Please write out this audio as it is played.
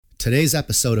Today's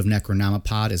episode of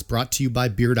Necronomipod is brought to you by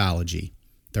Beardology.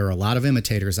 There are a lot of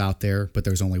imitators out there, but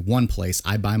there's only one place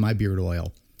I buy my beard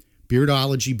oil.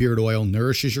 Beardology beard oil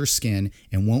nourishes your skin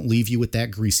and won't leave you with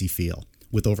that greasy feel.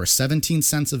 With over 17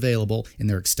 cents available in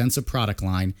their extensive product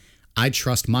line, I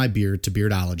trust my beard to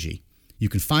Beardology. You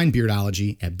can find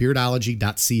Beardology at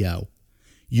beardology.co.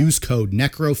 Use code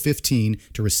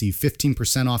NECRO15 to receive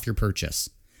 15% off your purchase.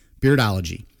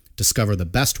 Beardology. Discover the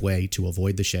best way to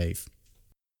avoid the shave.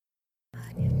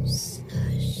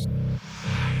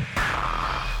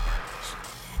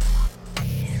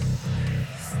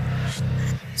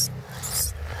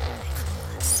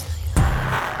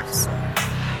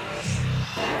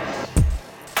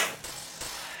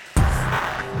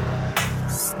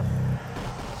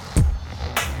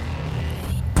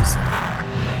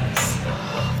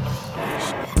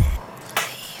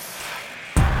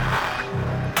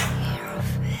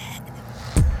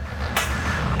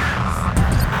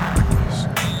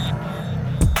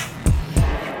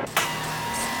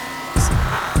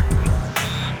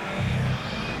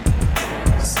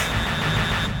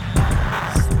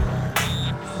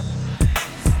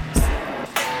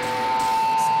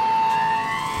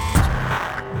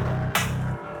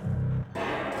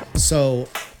 So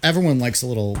everyone likes a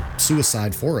little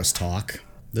suicide forest talk.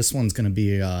 This one's going to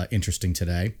be interesting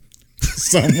today.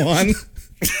 Someone,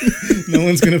 no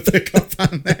one's going to pick up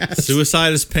on that.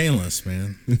 Suicide is painless,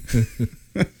 man.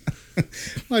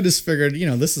 I just figured,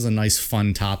 this is a nice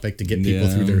fun topic to get people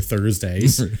through their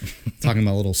Thursdays. Talking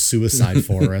about a little suicide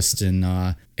forest in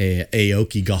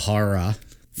Aokigahara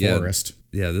forest.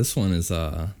 Yeah, this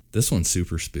one's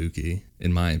super spooky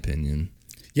in my opinion.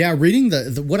 Yeah, reading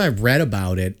the what I read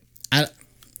about it,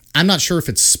 I'm not sure if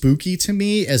it's spooky to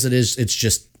me as it is. It's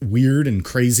just weird and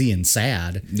crazy and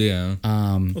sad. Yeah.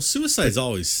 Well, suicide's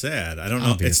always sad. I don't know.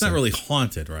 Obviously. It's not really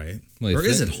haunted, right? Well, or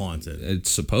is it haunted? It's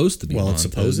supposed to be. Well, haunted.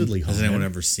 it's supposedly haunted. Has anyone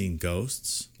ever seen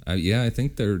ghosts? Yeah, I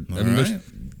think they're. All right.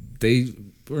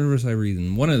 Where was I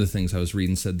reading? One of the things I was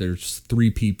reading said there's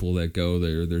 3 people that go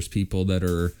there. There's people that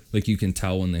are like you can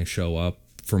tell when they show up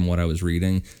from what I was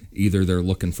reading. Either they're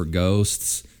looking for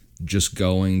ghosts, just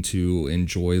going to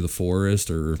enjoy the forest,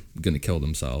 or going to kill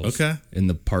themselves. Okay. In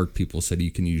the park, people said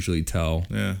you can usually tell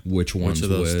which one's of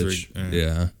those which. 3?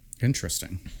 Yeah.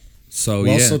 Interesting. So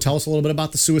Well, so tell us a little bit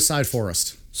about the suicide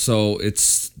forest. So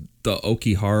it's the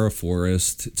Okihara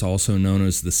Forest. It's also known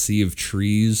as the Sea of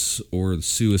Trees or the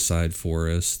Suicide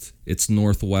Forest. It's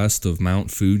northwest of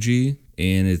Mount Fuji,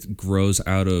 and it grows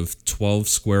out of 12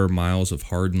 square miles of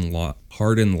hardened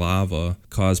lava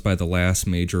caused by the last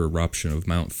major eruption of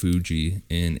Mount Fuji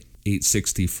in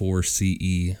 864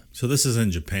 CE. So this is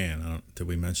in Japan. Did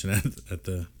we mention that at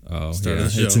the start of the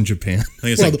show? It's in Japan. I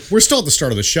think it's Well, we're still at the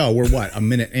start of the show. We're a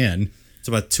minute in. it's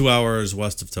about 2 hours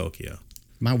west of Tokyo.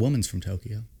 My woman's from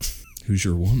Tokyo. Who's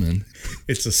your woman?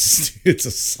 It's a song.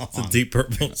 It's a Deep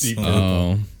Purple song.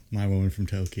 Oh, My woman from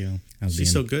Tokyo.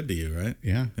 She's so good to you, right?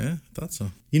 Yeah. Yeah, I thought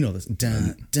so. You know this.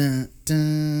 Dun, dun,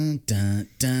 dun, dun,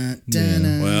 dun, dun,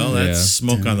 dun. Well, that's Yeah.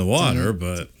 Smoke on the Water,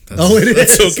 but that's, Oh, it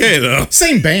is. That's okay, though.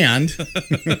 Same band.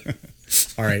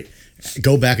 All right.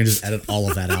 Go back and just edit all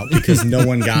of that out because no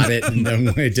one got it and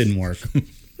it didn't work.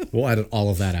 We'll edit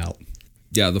all of that out.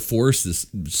 yeah. The forest is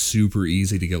super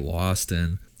easy to get lost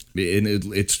in, and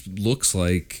it looks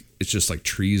like it's just like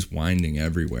trees winding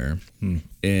everywhere.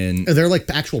 And Are there like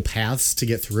actual paths to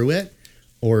get through it?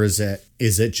 Or is it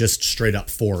just straight up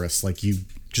forest? Like you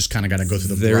just kind of got to go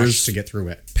through the brush There's- to get through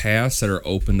it. paths that are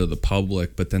open to the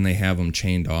public, but then they have them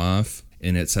chained off,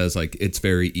 and it says like it's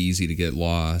very easy to get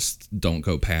lost. Don't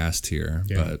go past here.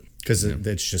 But Because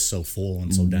it's just so full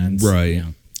and so dense. Right.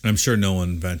 Yeah. I'm sure no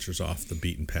one ventures off the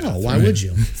beaten path. Oh, why would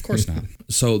you? Of course not.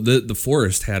 so the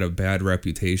forest had a bad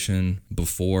reputation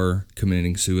before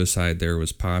committing suicide there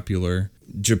was popular.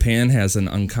 Japan has an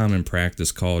uncommon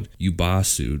practice called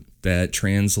yubasu that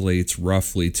translates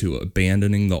roughly to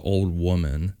abandoning the old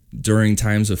woman. During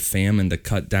times of famine, to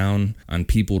cut down on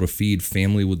people to feed,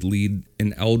 family would lead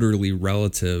an elderly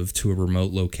relative to a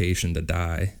remote location to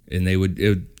die.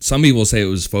 And some people say it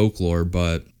was folklore,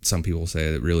 but some people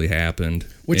say it really happened.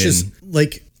 Which is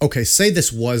like, okay, say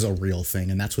this was a real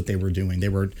thing and that's what they were doing. They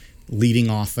were leading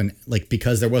off and like,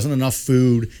 because there wasn't enough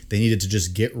food, they needed to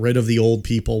just get rid of the old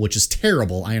people, which is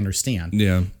terrible. I understand.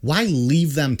 Yeah. Why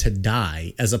leave them to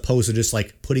die as opposed to just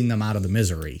like putting them out of the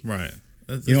misery? Right.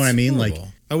 You know what I mean? Horrible. Like,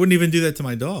 I wouldn't even do that to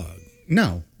my dog.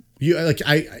 no,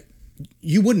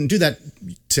 you wouldn't do that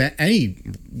to any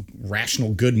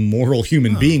rational, good, moral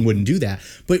human being wouldn't do that.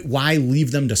 But why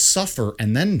leave them to suffer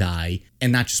and then die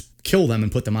and not just kill them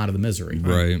and put them out of the misery?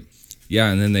 Right.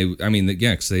 Yeah, and then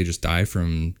because they just die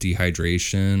from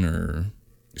dehydration or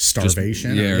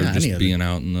starvation. Yeah, or any just of it. being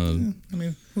out in the. I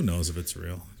mean, who knows if it's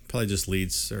real? Probably just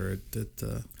leads or it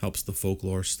helps the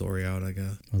folklore story out, I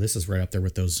guess. Well, this is right up there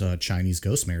with those Chinese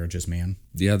ghost marriages, man.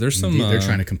 Yeah, there's some. They're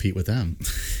trying to compete with them.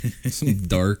 some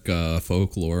dark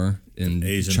folklore in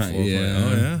Asian China. folklore. Yeah,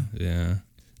 Oh, yeah. yeah.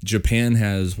 Japan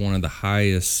has one of the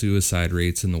highest suicide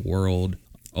rates in the world.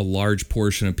 A large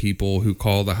portion of people who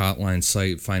call the hotline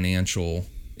cite financial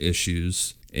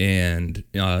issues. And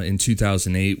in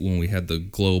 2008, when we had the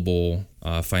global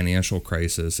financial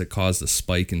crisis, it caused a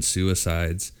spike in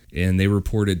suicides. And they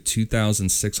reported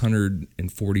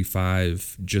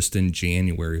 2,645 just in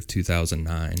January of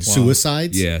 2009.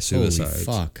 Suicides? Yeah, suicides.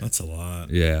 Holy fuck. That's a lot.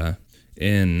 Yeah.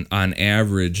 And on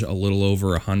average, a little over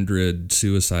 100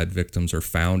 suicide victims are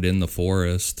found in the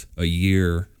forest a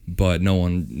year, but no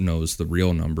one knows the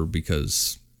real number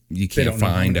because you can't don't know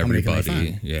find how many can they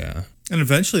everybody. find. Yeah. And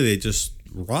eventually they just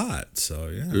rot. So,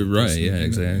 yeah. Right. Yeah,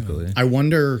 exactly. I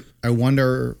wonder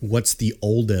what's the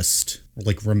oldest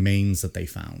like remains that they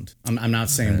found. I'm not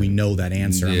saying we know that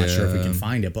answer. I'm not sure if we can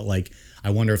find it, but like I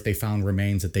wonder if they found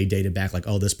remains that they dated back like,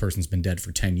 oh, this person's been dead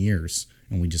for 10 years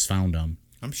and we just found them.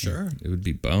 I'm sure. It would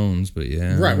be bones, but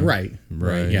yeah. Right.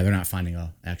 Right. Yeah, they're not finding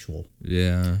a actual.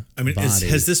 Yeah. I mean, Body.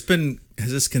 has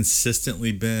this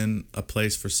consistently been a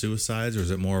place for suicides, or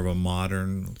is it more of a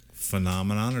modern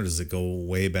phenomenon, or does it go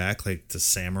way back like to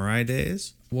samurai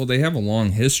days? Well, they have a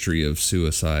long history of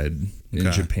suicide in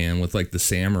Okay. Japan with like the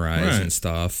samurais Right. and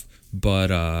stuff. But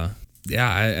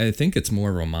yeah, I think it's more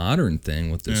of a modern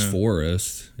thing with this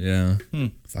forest. Yeah.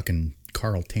 Fucking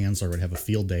Carl Tanzler would have a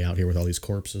field day out here with all these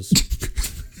corpses.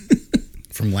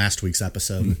 From last week's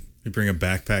episode. You bring a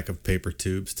backpack of paper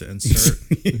tubes to insert.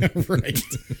 Yeah, right.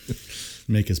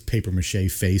 Make his paper mache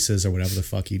faces or whatever the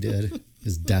fuck he did.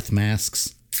 His death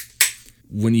masks.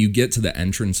 When you get to the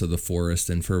entrance of the forest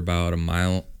and for about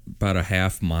a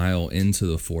half mile into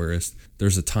the forest,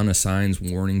 there's a ton of signs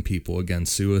warning people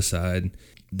against suicide.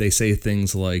 They say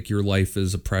things like, your life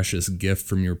is a precious gift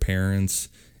from your parents,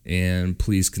 and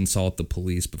please consult the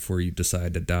police before you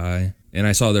decide to die. And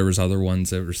I saw there was other ones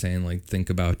that were saying, like, think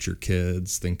about your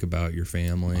kids, think about your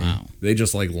family. Wow. They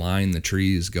just, like, line the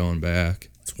trees going back.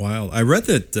 It's wild. I read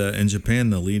that in Japan,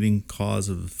 the leading cause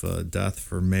of death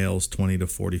for males 20 to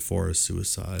 44 is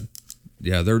suicide.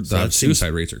 Yeah, the that suicide seems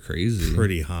rates are crazy.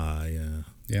 Pretty high, yeah.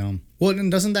 Yeah. Well, and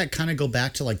doesn't that kind of go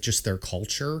back to like just their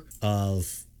culture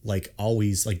of like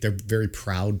always like they're very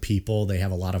proud people. They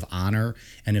have a lot of honor,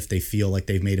 and if they feel like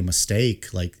they've made a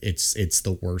mistake, like it's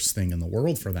the worst thing in the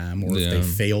world for them, or if they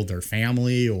failed their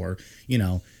family, or you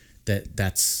know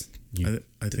that's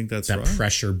I think that's that right.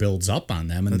 pressure builds up on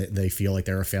them, and they feel like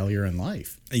they're a failure in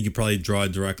life. You could probably draw a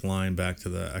direct line back to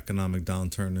the economic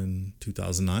downturn in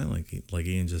 2009, like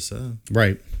Ian just said.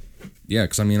 Right. Yeah,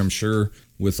 because I mean, I'm sure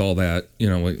with all that, you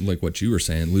know, like what you were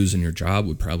saying, losing your job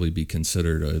would probably be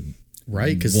considered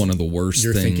Right, because one of the worst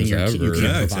you're things thinking ever. you can't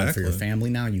Yeah, provide for your exactly. family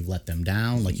now. You let them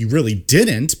down, like you really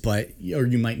didn't, but or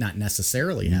you might not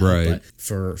necessarily have. Right. But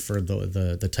for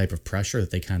the type of pressure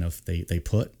that they kind of they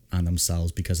put on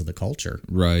themselves because of the culture.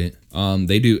 Right.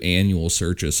 They do annual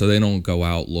searches, so they don't go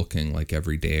out looking like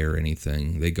every day or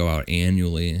anything. They go out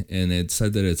annually, and it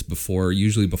said that it's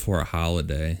usually before a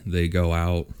holiday. They go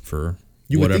out for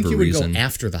You would whatever think you would reason. go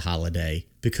after the holiday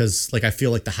because, like, I feel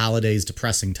like the holidays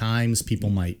depressing times. People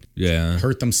might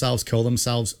hurt themselves, kill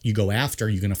themselves. You go after,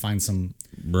 you're gonna find some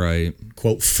Right.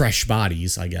 quote fresh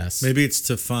bodies, I guess. Maybe it's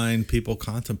to find people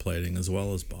contemplating as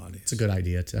well as bodies. It's a good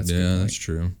idea. That's a good Yeah, point. that's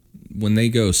true. When they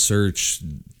go search,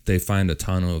 they find a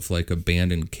ton of like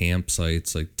abandoned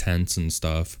campsites, like tents and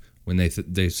stuff. When they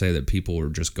say that people are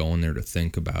just going there to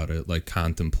think about it, like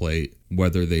contemplate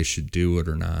whether they should do it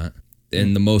or not.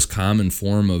 And the most common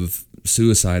form of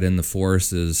suicide in the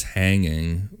forest is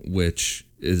hanging, which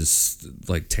is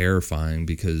like terrifying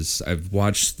because I've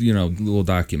watched, you know, little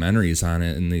documentaries on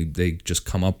it, and they just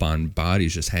come up on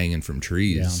bodies just hanging from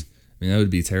trees. Yeah. I mean, that would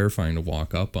be terrifying to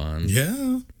walk up on.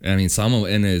 Yeah. I mean,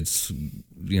 and it's,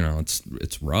 you know,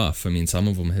 it's rough. I mean, some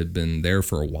of them had been there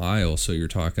for a while, so you're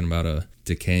talking about a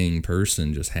decaying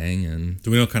person just hanging. Do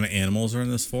we know what kind of animals are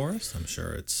in this forest? I'm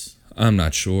sure it's... I'm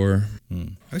not sure. I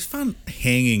just found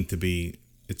hanging to be...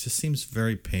 It just seems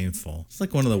very painful. It's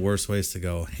like one of the worst ways to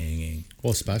go, hanging.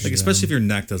 Well, especially Like, especially if your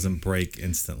neck doesn't break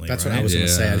instantly, That's right? what I was going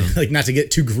to say. Yeah. Like, not to get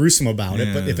too gruesome about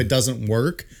it, but Yeah. if it doesn't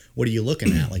work, what are you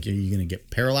looking at? Like, are you going to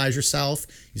paralyze yourself?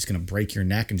 You're just going to break your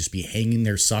neck and just be hanging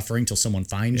there suffering till someone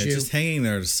finds Yeah, you? just hanging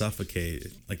there to suffocate.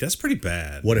 Like, that's pretty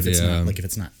bad. What if it's Yeah. not? Like, if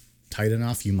it's not tight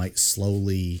enough, you might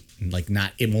slowly, like,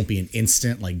 not, it won't be an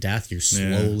instant like death. You're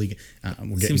slowly,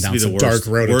 we're getting Seems to down be the some dark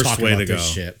road of worst talking way about to this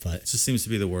go. shit, but It just seems to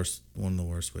be one of the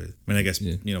worst ways. I mean, I guess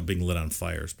being lit on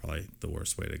fire is probably the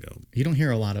worst way to go. you don't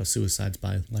hear a lot of suicides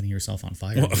by letting yourself on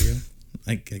fire, do you?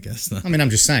 I guess not. I mean, I'm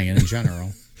just saying in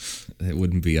general. It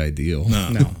wouldn't be ideal.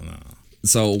 No.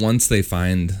 So once they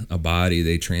find a body,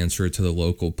 they transfer it to the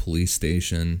local police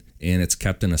station, and it's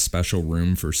kept in a special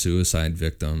room for suicide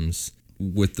victims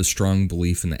with the strong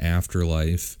belief in the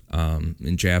afterlife.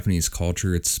 In Japanese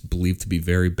culture, it's believed to be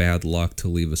very bad luck to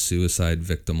leave a suicide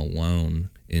victim alone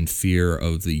in fear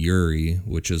of the yuri,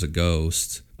 which is a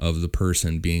ghost of the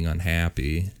person being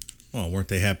unhappy. Well, weren't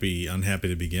they unhappy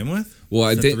to begin with? Well,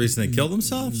 Is that the reason they killed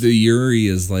themselves? The yuri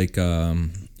is like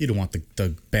You don't want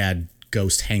the bad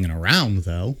ghost hanging around,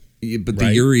 though. yeah, but Right.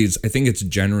 the yuri is, I think it's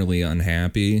generally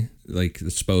unhappy, like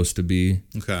it's supposed to be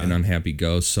an unhappy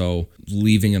ghost. So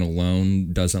leaving it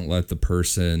alone doesn't let the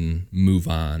person move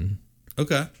on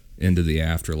Okay. into the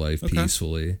afterlife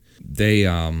peacefully.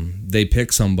 They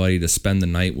pick somebody to spend the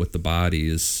night with the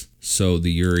bodies so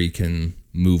the yuri can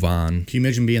move on. Can you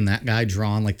imagine being that guy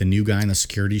drawing like the new guy in the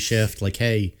security shift? Like,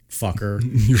 hey, fucker,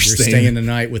 You're staying the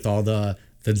night with all the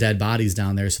dead bodies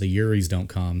down there so the Yuris don't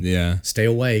come. Yeah. Stay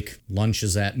awake. Lunch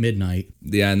is at midnight.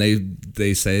 Yeah, and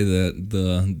they say that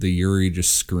the yuri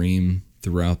just scream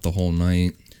throughout the whole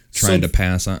night trying to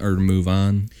pass on or move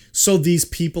on. So these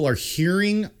people are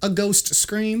hearing a ghost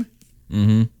scream?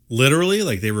 Literally,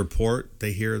 like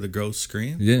they hear the ghost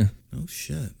scream? Yeah. Oh,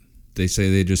 shit. They say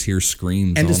they just hear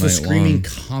screams And all is the night screaming long.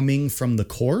 coming from the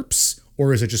corpse?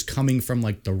 Or is it just coming from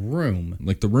like the room?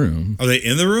 Like the room. Are they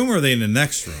in the room or are they in the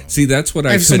next room? See, that's what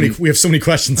We have so many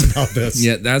questions about this.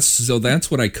 Yeah, that's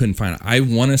what I couldn't find. I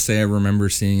want to say I remember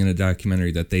seeing in a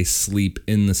documentary that they sleep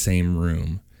in the same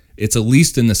room. It's at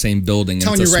least in the same building. I'm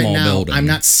telling it's you a right small now, building. I'm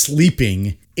not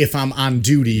sleeping if I'm on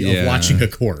duty of Yeah. watching a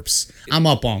corpse. I'm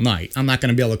up all night. I'm not going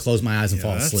to be able to close my eyes and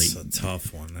fall That's asleep. a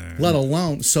tough one there. Let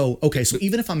alone, so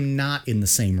even if I'm not in the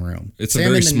same room, It's say a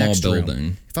I'm very in the small next room,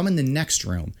 building. if I'm in the next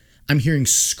room, I'm hearing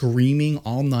screaming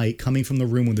all night coming from the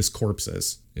room where this corpse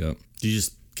is. Yep. Do you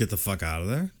just get the fuck out of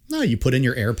there? No, you put in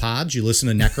your AirPods, you listen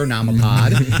to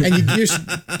Necronomicon,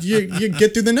 and you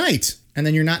get through the night. And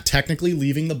then you're not technically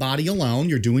leaving the body alone.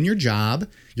 You're doing your job.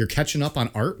 You're catching up on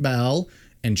Art Bell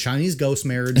and Chinese ghost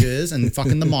marriages and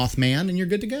fucking the Mothman, and you're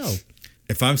good to go.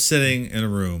 If I'm sitting in a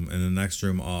room and the next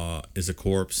room is a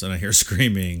corpse and I hear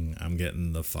screaming, I'm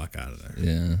getting the fuck out of there.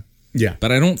 Yeah. Yeah.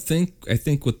 But I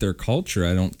think with their culture,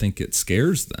 I don't think it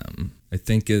scares them. I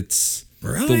think it's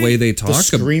Really? the way they The talk about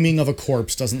screaming of a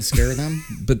corpse doesn't scare them.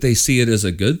 but they see it as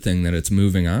a good thing that it's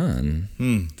moving on.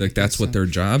 Like that's what their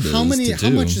job is How to do.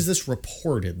 much is this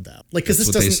reported though? Like, because That's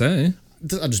this what doesn't.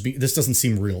 they say. This doesn't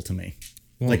seem real to me.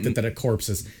 Like that a corpse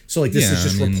is. So like this Yeah, is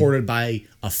just I mean- reported by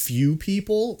a few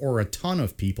people or a ton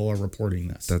of people are reporting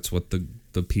this. That's what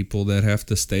the people that have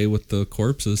to stay with the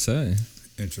corpses say.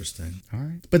 Interesting. All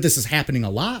right. But this is happening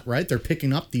a lot, right? They're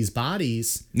picking up these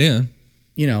bodies. Yeah.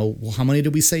 You know, how many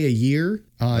did we say a year?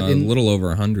 A little over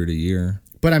 100 a year.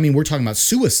 But I mean, we're talking about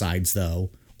suicides though.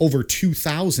 Over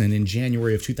 2,000 in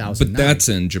January of 2009. But that's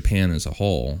in Japan as a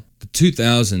whole. The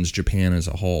 2000s Japan as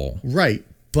a whole. right.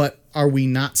 But are we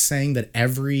not saying that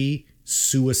every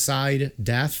suicide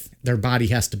death, their body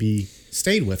has to be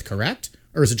stayed with, correct?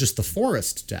 Or is it just the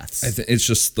forest deaths? It's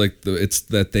just like it's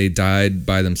that they died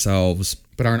by themselves,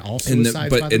 But aren't all and suicides by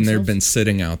they've themselves? been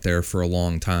sitting out there for a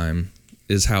long time.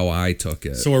 Is how I took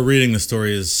it. So we're reading the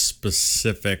story is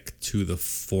specific to the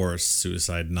forest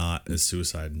suicide, not as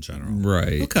suicide in general.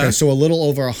 Right. Okay, so a little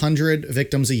over 100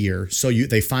 victims a year. So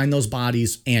they find those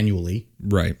bodies annually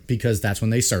Right. because that's when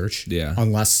they search. Yeah.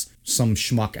 Unless some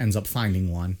schmuck ends up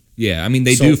finding one. Yeah. I mean,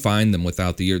 they So- do find them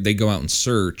without the year. They go out and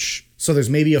search. So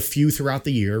there's maybe a few throughout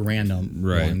the year, random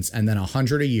Right. ones, and then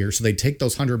 100 a year. So they take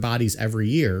those 100 bodies every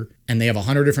year, and they have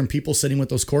 100 different people sitting with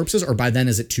those corpses. Or by then,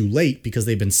 is it too late because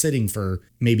they've been sitting for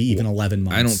maybe even 11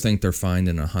 months? I don't think they're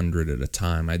finding 100 at a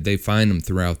time. They find them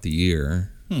throughout the year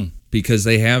because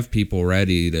they have people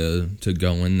ready to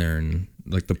go in there, and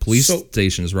like the police So-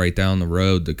 station's right down the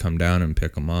road to come down and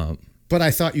pick them up. But I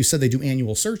thought you said they do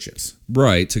annual searches.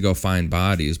 Right, to go find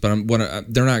bodies, but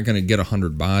they're not going to get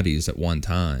 100 bodies at one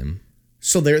time.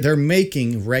 So they're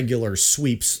making regular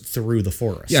sweeps through the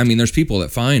forest. Yeah, I mean, there's people that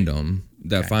find them,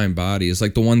 that find bodies.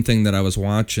 Like the one thing that I was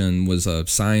watching was a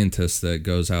scientist that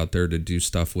goes out there to do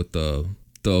stuff with the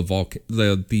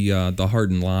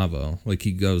hardened lava. Like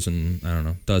he goes and I don't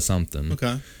know, does something.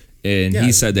 Okay. And Yeah,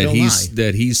 he said that Bill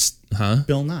he's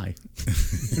Bill Nye.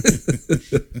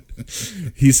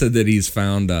 he said that he's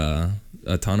found a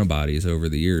ton of bodies over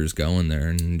the years going there,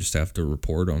 and you just have to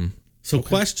report them. So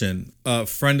question, a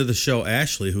friend of the show,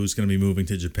 Ashley, who's going to be moving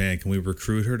to Japan, can we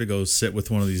recruit her to go sit with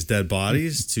one of these dead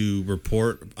bodies to do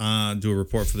a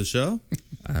report for the show?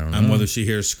 I don't know. On whether she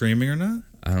hears screaming or not?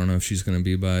 I don't know if she's going to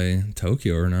be by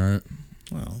Tokyo or not.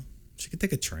 Well, she could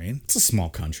take a train. It's a small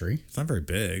country. It's not very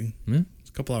big. Yeah. It's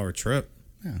a couple-hour trip.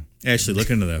 Yeah. Ashley, look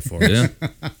into that for us.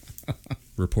 Yeah.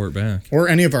 Report back. Or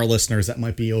any of our listeners that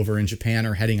might be over in Japan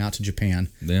or heading out to Japan.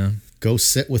 Yeah. Go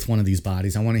sit with one of these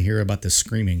bodies. I want to hear about this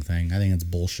screaming thing. I think it's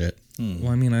bullshit.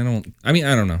 Well, I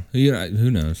don't know.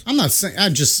 Who knows? I'm not saying. I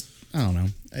don't know.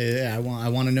 I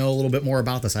want to know a little bit more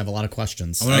about this. I have a lot of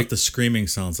questions. I wonder if the screaming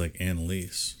sounds like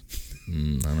Annalise. I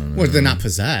don't know. Well, they're not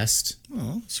possessed.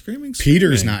 Oh, screaming.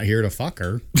 Peter's not here to fuck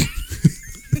her.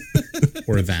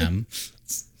 Or them.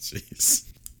 Jeez.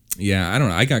 Yeah, I don't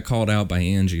know. I got called out by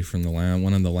Angie from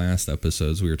one of the last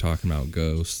episodes. We were talking about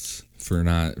ghosts for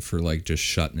just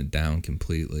shutting it down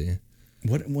completely.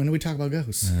 When do we talk about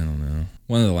ghosts? I don't know.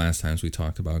 One of the last times we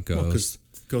talked about ghosts.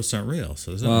 Because ghosts aren't real.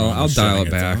 So there's I'll dial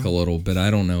it back a little bit.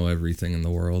 I don't know everything in the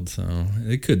world, so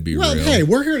it could be Well, real. hey,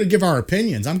 we're here to give our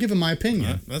opinions. I'm giving my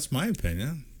opinion. That's my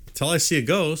opinion. Until I see a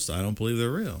ghost, I don't believe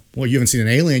they're real. Well, you haven't seen an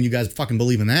alien. You guys fucking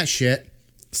believe in that shit.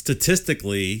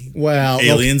 Statistically, Well,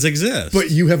 aliens exist.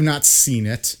 But you have not seen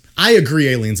it. I agree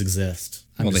aliens exist.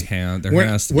 They have. We're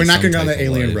not going to go on the some type of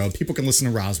alien life. road. People can listen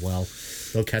to Roswell.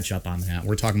 They'll catch up on that.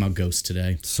 We're talking about ghosts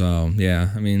today. So, yeah,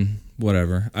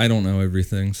 whatever. I don't know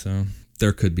everything, so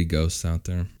there could be ghosts out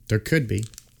there. There could be.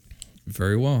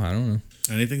 Very well, I don't know.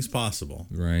 Anything's possible.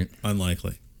 Right.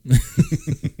 Unlikely.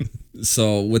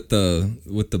 So with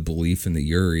the belief in the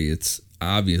Yuri, it's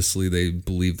obviously they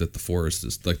believe that the forest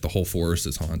is the whole forest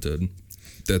is haunted.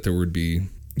 That there would be.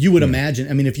 You would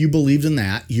imagine. If you believed in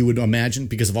that, you would imagine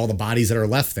because of all the bodies that are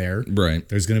left there. Right.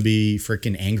 There's going to be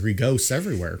freaking angry ghosts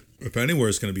everywhere. If anywhere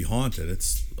is going to be haunted,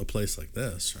 it's a place like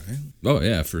this, right? Oh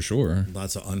yeah, for sure.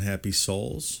 Lots of unhappy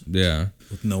souls Yeah.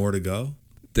 with nowhere to go.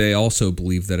 They also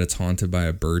believe that it's haunted by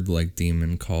a bird-like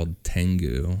demon called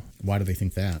Tengu. Why do they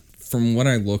think that? From what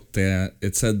I looked at,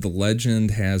 it said the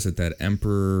legend has it that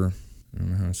Emperor, I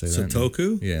don't know how to say that.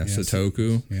 Sotoku? Yeah,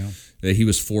 Sotoku. Yeah. That he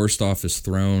was forced off his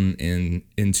throne and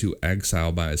into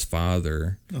exile by his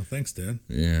father. Oh, thanks, Dad.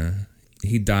 Yeah.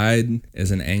 He died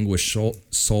as an anguished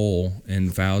soul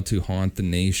and vowed to haunt the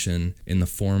nation in the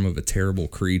form of a terrible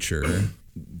creature.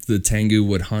 The Tengu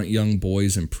would hunt young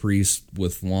boys and priests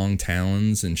with long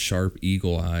talons and sharp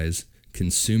eagle eyes,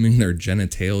 consuming their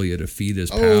genitalia to feed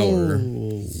his power.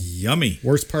 Oh, Yummy.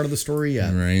 worst part of the story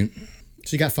yet. Right?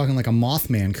 So you got fucking like a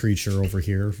Mothman creature over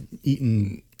here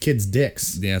eating kids'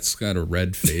 dicks. Yeah, it's got a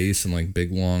red face and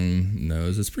big long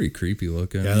nose. It's pretty creepy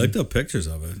looking. Yeah, I looked up pictures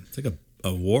of it. It's like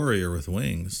a warrior with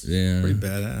wings. Yeah. Pretty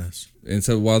badass. And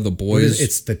so while the What boys... is it?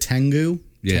 It's the Tengu?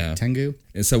 Yeah. Tengu?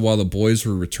 And so while the boys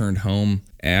were returned home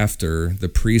after, the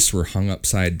priests were hung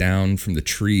upside down from the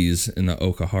trees in the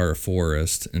Okahara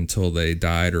forest until they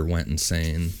died or went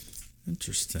insane.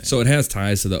 Interesting. So it has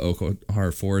ties to the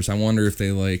Okahara forest. I wonder if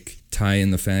they tie in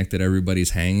the fact that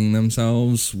everybody's hanging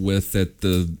themselves with that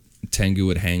the Tengu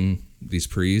would hang these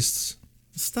priests.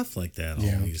 Stuff like that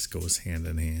Yeah. always goes hand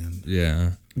in hand.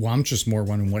 Yeah. Well, I'm just more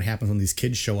wondering what happens when these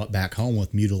kids show up back home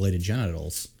with mutilated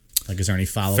genitals. Is there any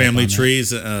follow-up Family on that?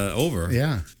 trees over.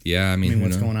 Yeah. Yeah, I mean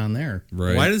What's going on there?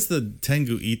 Right. Why does the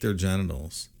Tengu eat their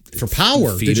genitals? For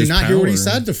power. Feed Did you his not hear what he power.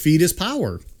 said? To feed his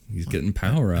power. He's getting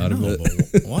power out of No, it.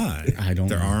 but why? I don't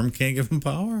Their know. arm can't give him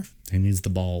power? He needs the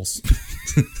balls.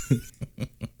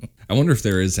 I wonder if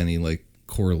there is any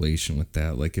correlation with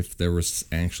that. If there was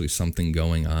actually something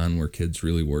going on where kids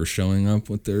really were showing up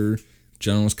with their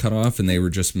genitals cut off and they were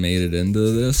just made it into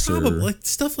this, Probably or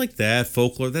stuff like that,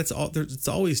 folklore. That's all. It's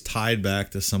always tied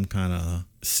back to some kind of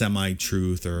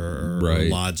semi-truth or Right.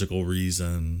 logical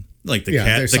reason. Like the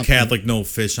there's the something- Catholic no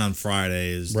fish on Friday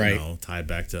is Right. tied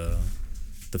back to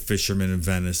the fishermen in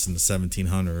Venice in the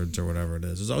 1700s or whatever it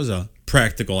is. There's always a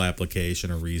practical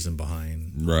application or reason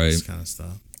behind Right. this kind of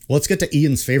stuff. Well, let's get to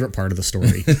Ian's favorite part of the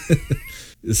story.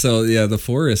 So yeah, the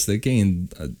forest, they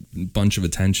gained a bunch of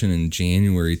attention in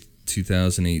January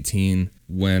 2018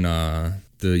 when the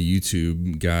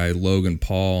YouTube guy Logan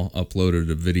Paul uploaded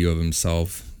a video of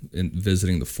himself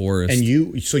visiting the forest. And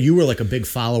you were a big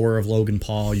follower of Logan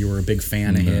Paul. You were a big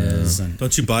fan of his. And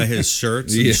Don't you buy his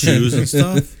shirts and Yeah. shoes and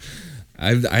stuff?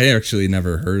 I actually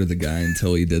never heard of the guy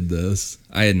until he did this.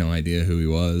 I had no idea who he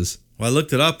was. Well, I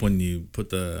looked it up when you put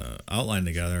the outline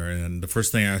together, and the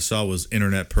first thing I saw was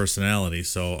internet personality,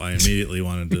 so I immediately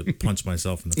wanted to punch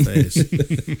myself in the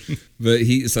face.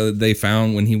 But they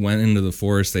found, when he went into the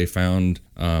forest, they found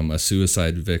a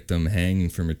suicide victim hanging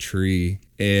from a tree,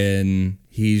 and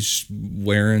he's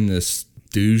wearing this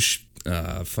douche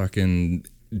fucking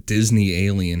Disney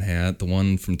alien hat, the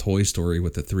one from Toy Story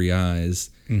with the 3 eyes,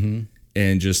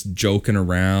 and just joking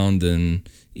around and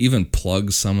even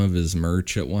plugs some of his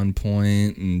merch at one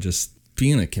point and just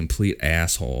being a complete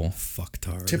asshole.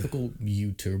 Fucktard. Typical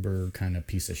YouTuber kind of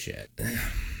piece of shit.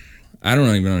 I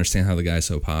don't even understand how the guy's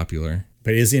so popular.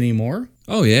 But is he anymore?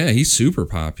 Oh, yeah, he's super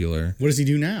popular. What does he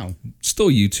do now? Still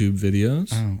YouTube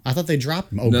videos. Oh, I thought they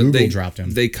dropped him. Oh, No, Google they dropped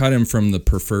him. They cut him from the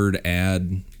preferred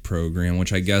ad program,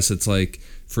 which I guess it's like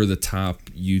for the top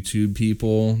YouTube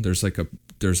people. There's like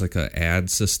a ad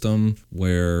system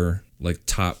where like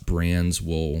top brands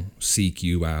will seek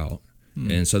you out,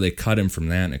 and so they cut him from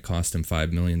that, and it cost him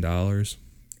 $5 million.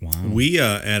 Wow. We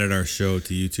added our show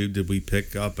to YouTube. Did we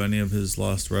pick up any of his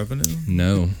lost revenue?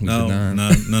 No, we No, did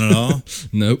not. none at all.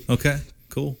 Nope. Okay,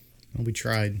 cool. Well, we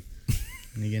tried. What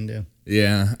are you gonna do?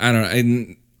 Yeah, I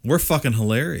don't. We're fucking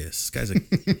hilarious. This guy's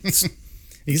a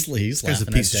He's guy's a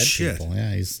laughing piece at of dead shit. people.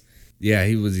 Yeah,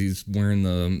 he's wearing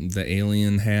the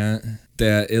alien hat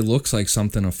that it looks like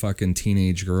something a fucking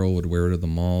teenage girl would wear to the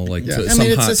mall, like Yeah, to I some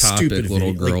mean, hot it's a topic stupid little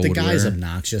video. girl Like, the would guy's wear.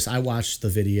 obnoxious. I watched the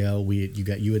video.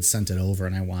 You had sent it over,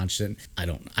 and I watched it. I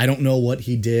don't know what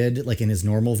he did like in his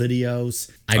normal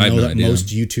videos. I have know no that idea. most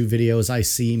YouTube videos I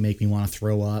see make me want to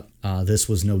throw up. This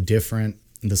was no different.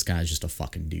 This guy's just a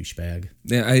fucking douchebag.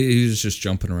 Yeah, he was just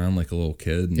jumping around like a little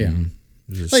kid. And Yeah. it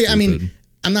was just Like, I mean, stupid.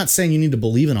 I'm not saying you need to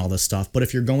believe in all this stuff, but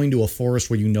if you're going to a forest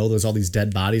where you know there's all these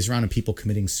dead bodies around and people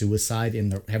committing suicide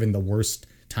and having the worst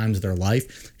times of their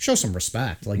life, show some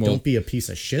respect. Like, don't be a piece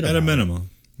of shit at about a it. minimum.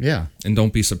 Yeah. And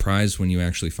don't be surprised when you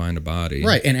actually find a body.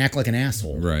 Right. And act like an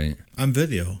asshole. Right. On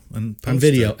video and On post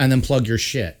video it. and then plug your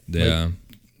shit. Yeah.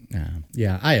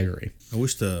 Yeah, I agree. I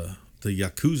wish the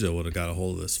Yakuza would have got a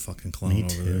hold of this fucking clown Me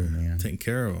over too, there, man. taking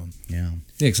care of him. Yeah. Yeah,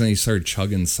 because then he started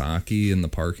chugging sake in the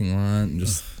parking lot and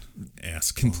just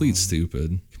Ass complete clown.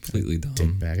 stupid. Completely dumb.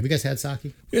 Dickbag. Have you guys had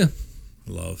sake? Yeah.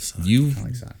 Love son. You I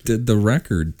like sake. did the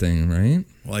record thing, right?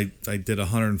 Well, I did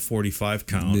 145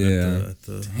 count Yeah. at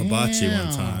the hibachi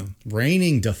one time.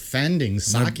 Reigning, defending,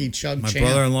 sake chug My champ.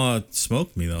 brother-in-law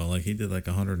smoked me though, like he did like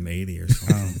 180 or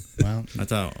something. Well, I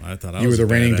thought I you was were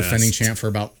the reigning badass. defending champ for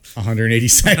about 180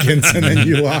 seconds and then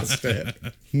you lost it.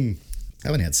 I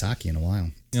haven't had sake in a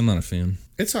while. Yeah, I'm not a fan.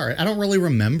 It's all right. I don't really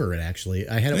remember it, actually.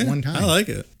 I had it Yeah, one time. I like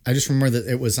it. I just remember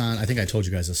that it was on, I think I told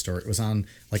you guys this story. It was on,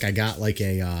 like, I got like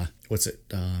a, what's it,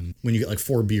 when you get like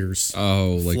 4 beers,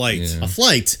 Oh, like Flight. yeah. a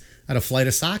flight, I had a flight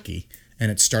of sake, and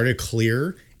it started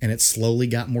clear, and it slowly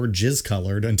got more jizz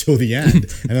colored until the end.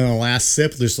 And then the last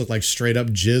sip just looked like straight up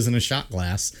jizz in a shot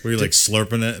glass. Were you like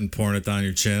slurping it and pouring it down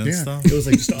your chin and Yeah, stuff? it was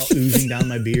like just all oozing down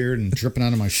my beard and dripping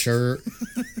onto my shirt.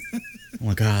 I'm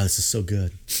like, this is so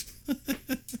good.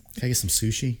 Can I get some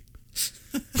sushi?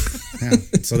 Yeah,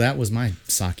 so that was my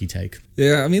sake take.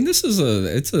 Yeah, I mean, this is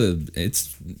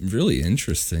it's really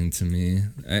interesting to me.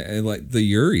 I like the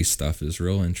Yuri stuff is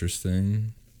real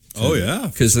interesting. Oh yeah,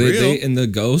 Because for real. they and the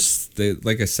ghosts, they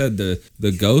like I said, the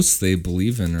ghosts they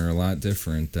believe in are a lot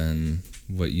different than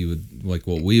what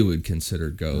we would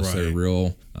consider ghosts. They're Right.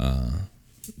 real,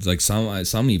 like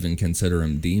some even consider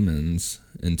them demons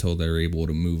until they're able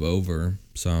to move over.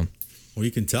 So, Well,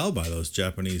 you can tell by those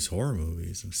Japanese horror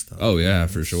movies and stuff. oh yeah,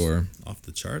 It's for sure. off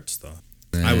the charts stuff.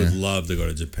 Yeah. I would love to go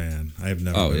to Japan. I have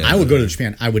never. Oh, been yeah. I would go to there.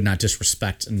 Japan. I would not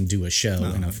disrespect and do a show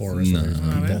in a forest. where there's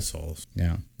Not people. assholes.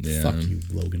 Yeah. Yeah. Fuck you,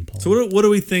 Logan Paul. So what do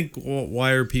we think?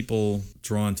 Why are people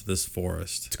drawn to this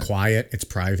forest? It's quiet. It's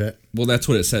private. Well, that's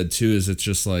what it said too. Is it's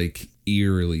just like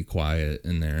eerily quiet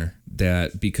in there.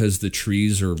 That because the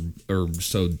trees are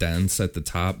so dense at the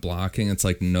top, blocking. It's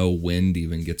like no wind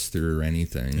even gets through or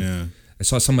anything. Yeah. I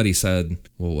saw somebody said,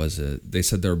 what was it? They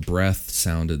said their breath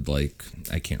sounded like,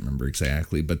 I can't remember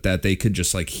exactly, but that they could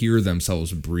just like hear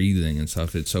themselves breathing and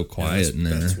stuff. It's so quiet in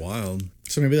there. That's wild.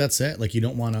 So maybe that's it. Like you're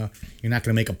not going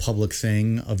to make a public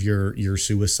thing of your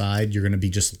suicide. You're going to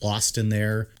be just lost in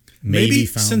there. Maybe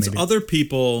Found, since maybe. other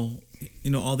people,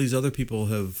 all these other people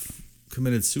have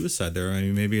committed suicide there. I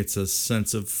mean, maybe it's a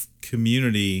sense of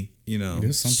community.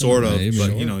 is something, Sort of, maybe. but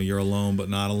Sure. you're alone but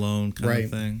not alone kind Right. of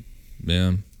thing.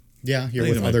 Yeah. Yeah, you're I think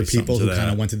with there might other be something people to who kind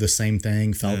that. of went through the same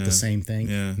thing, felt Yeah. the same thing.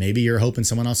 Yeah. Maybe you're hoping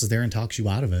someone else is there and talks you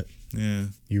out of it. Yeah.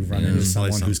 You run Yeah. into There's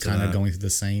probably someone who's something to kind of that. going through the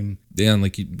same. Yeah, and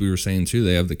like we were saying too,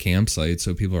 they have the campsite,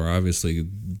 so people are obviously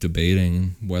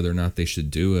debating whether or not they should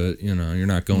do it. You're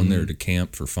not going there to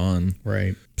camp for fun.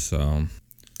 Right. So,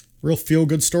 Real feel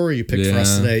good story you picked for us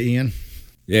Yeah. today, Ian.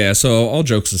 yeah, so all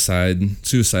jokes aside,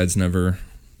 suicide's never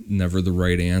the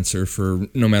right answer for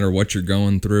no matter what you're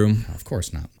going through. Of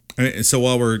course not. So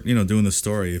while we're doing the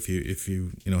story, if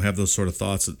you have those sort of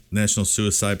thoughts, National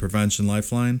Suicide Prevention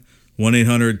Lifeline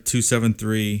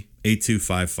 1-800-273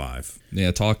 8255.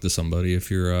 Yeah, talk to somebody if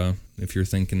you're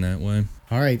thinking that way.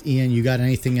 All right, Ian, you got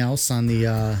anything else on the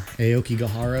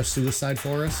Aokigahara suicide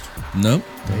forest? Nope.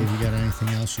 Dave, you got anything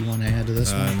else you want to add to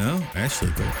this one? No, Ashley,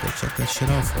 go check that shit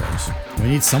out for us. We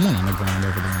need someone on the ground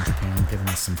over there in Japan giving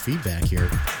us some feedback here.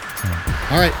 So,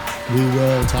 all right, we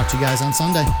will talk to you guys on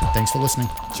Sunday. Thanks for listening.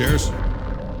 Cheers.